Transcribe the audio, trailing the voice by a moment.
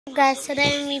Guys,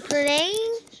 today we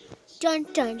playing dun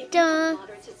dun dun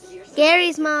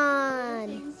Garry's mod.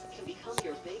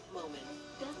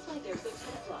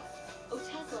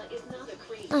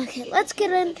 Okay, let's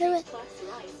get into it.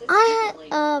 I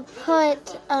had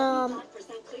put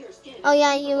oh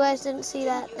yeah, you guys didn't see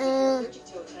that.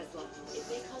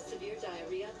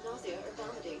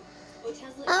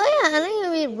 Oh yeah, and I'm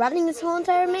gonna be running this whole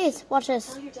entire maze. Watch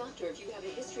this.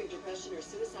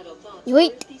 You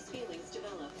wait.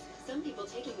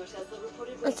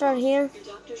 Let's start here.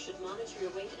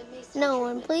 No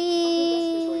one,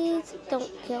 please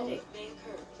don't kill me.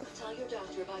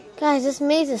 Guys, this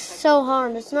maze is so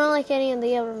hard. It's not like any of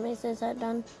the other mazes I've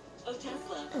done.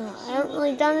 I haven't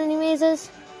really done any mazes.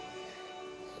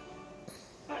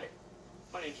 Hi,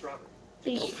 my name's Robert.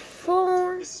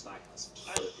 Before. This is my house.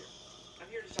 I live here. I'm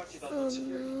here to talk to you about home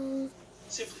security.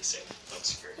 Simply say home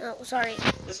security. Oh, sorry.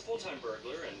 As a full-time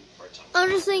burglar and part-time. I'm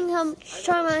just thinking how much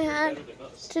time I had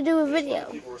to do a video.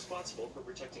 People responsible for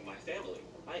protecting my family.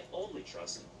 I only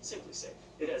trust Simply Safe.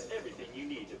 It has everything you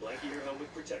need to blanket your home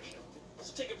with protection.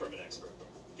 So take it from an expert.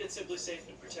 Get Simply Safe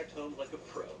and protect home like a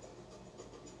pro.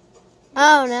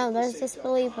 Oh no, there's this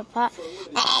belief pot.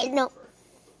 Hey, no.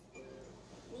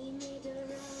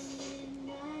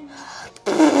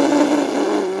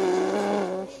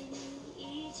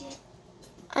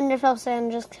 Underfell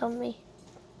sand just killed me.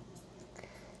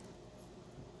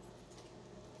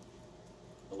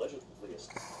 Allegedly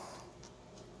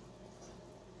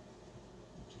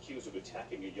accused of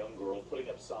attacking a young girl, putting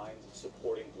up signs and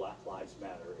supporting Black Lives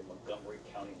Matter in Montgomery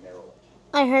County, Maryland.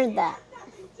 I heard that.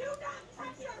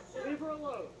 Leave her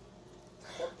alone.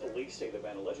 Park police say the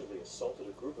man allegedly assaulted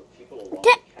a group of people along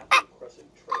the Capitol Crescent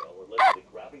Trail, allegedly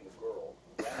grabbing the girl,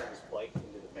 ran on his bike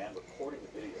into the man recording the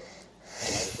video.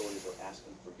 Tonight, authorities are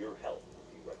asking for your help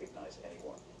if you recognize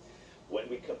anyone. When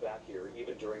we come back here,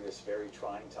 even during this very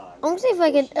trying time, I'm gonna see if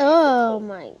I can. Oh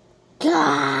my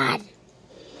God!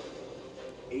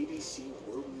 ABC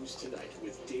World News Tonight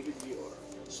with David Muir,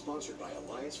 sponsored by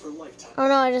Alliance for Lifetime. Oh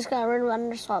no, I just got rid of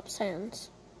Underswap Sands.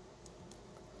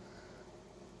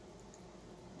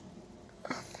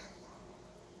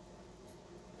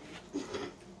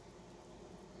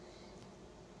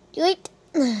 Wait.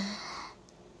 A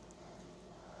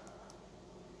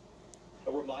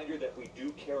reminder that we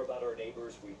do care about our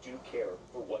neighbors, we do care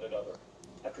for one another.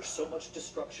 After so much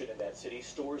destruction in that city,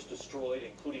 stores destroyed,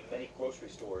 including many grocery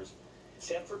stores,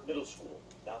 Sanford Middle School,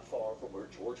 not far from where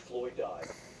George Floyd died,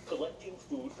 collecting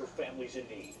food for families in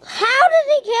need. How did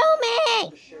he kill me?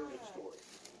 The Sheridan story.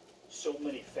 So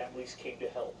many families came to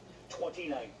help.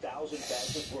 29,000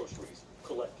 bags of groceries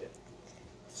collected.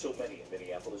 So many in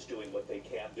Minneapolis doing what they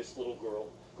can. This little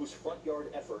girl, whose front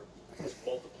yard effort has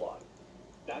multiplied.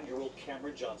 9-year-old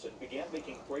Cameron Johnson began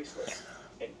making bracelets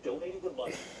and donating the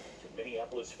money to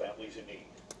Minneapolis families in need.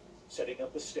 Setting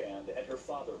up a stand, and her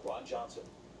father, Ron Johnson,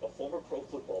 a former pro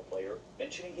football player,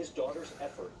 mentioning his daughter's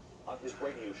effort on his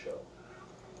radio show.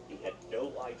 He had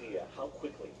no idea how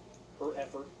quickly her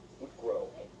effort would grow.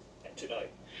 And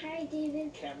tonight, hi,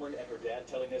 David. Cameron and her dad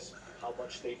telling us how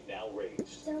much they've now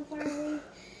raised. So far, we've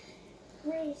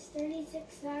raised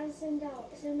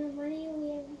 $36,000, and the money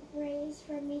we have raised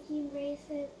from making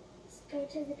bracelets go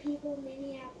to the people of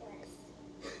Minneapolis.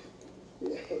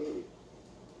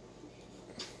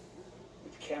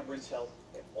 With Cameron's help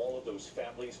and all of those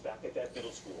families back at that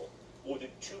middle school, more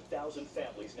than 2,000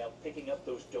 families now picking up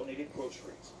those donated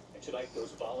groceries. And tonight,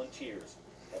 those volunteers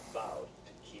have vowed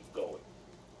to keep going.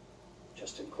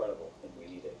 Just incredible, and we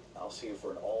need it. I'll see you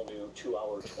for an all-new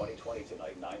 2-hour 2020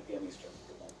 tonight, 9 p.m. Eastern.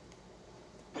 Good night.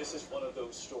 This is one of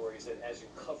those stories that, as you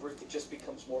cover it, it just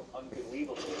becomes more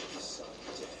unbelievable. His son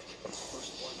dead. His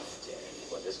firstborn dead.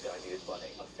 When this guy needed money,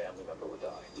 a family member would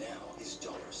die. Now his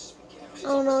daughter's began.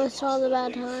 Oh no, it's all the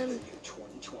bad time.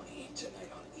 2020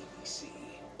 tonight on ABC.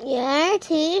 Yeah,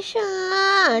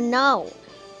 Tisha. No.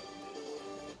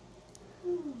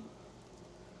 You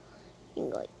can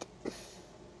go like that.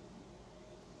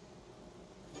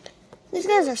 These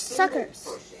guys are suckers.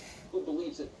 Who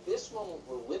believes that this moment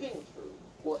we're living through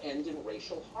will end in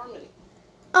racial harmony?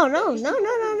 Oh no, no, no,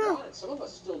 no, no. Some of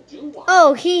us still do want.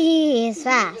 Oh, he is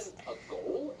fast. Is it even a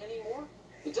goal anymore?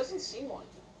 It doesn't seem like.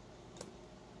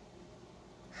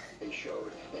 They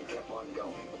showed and kept on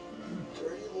going.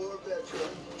 30 more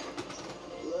veterans.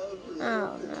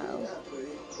 Oh no.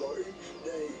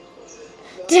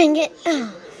 Dang it.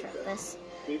 Oh, frick this.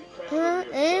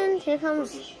 And here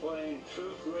comes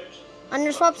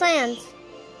Underswap Sands.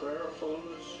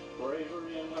 Prayerfulness,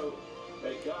 bravery, and hope.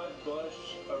 May God bless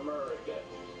America.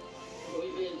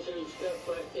 We've been through stuff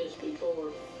like this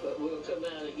before, but we'll come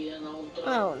out again on top.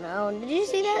 Oh no, did you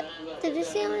see that? Did you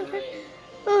see how many?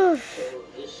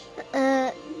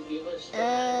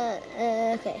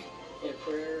 Okay. in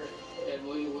prayer, and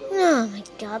we will. Oh my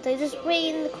God! They just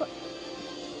rained the.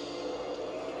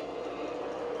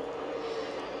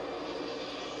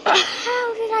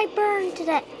 How did I burn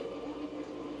today?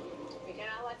 We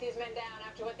cannot let these men down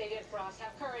after what they did for us.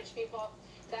 Have courage, people.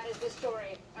 That is the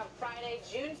story of Friday,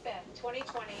 June 5th,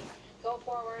 2020. Go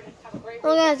forward. Have a great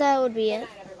Well, weekend. guys, that would be Good it. night,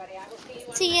 everybody. I will see you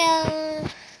on See ya.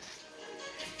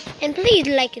 And please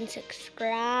like and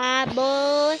subscribe,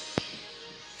 boys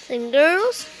and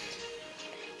girls.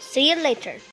 See you later.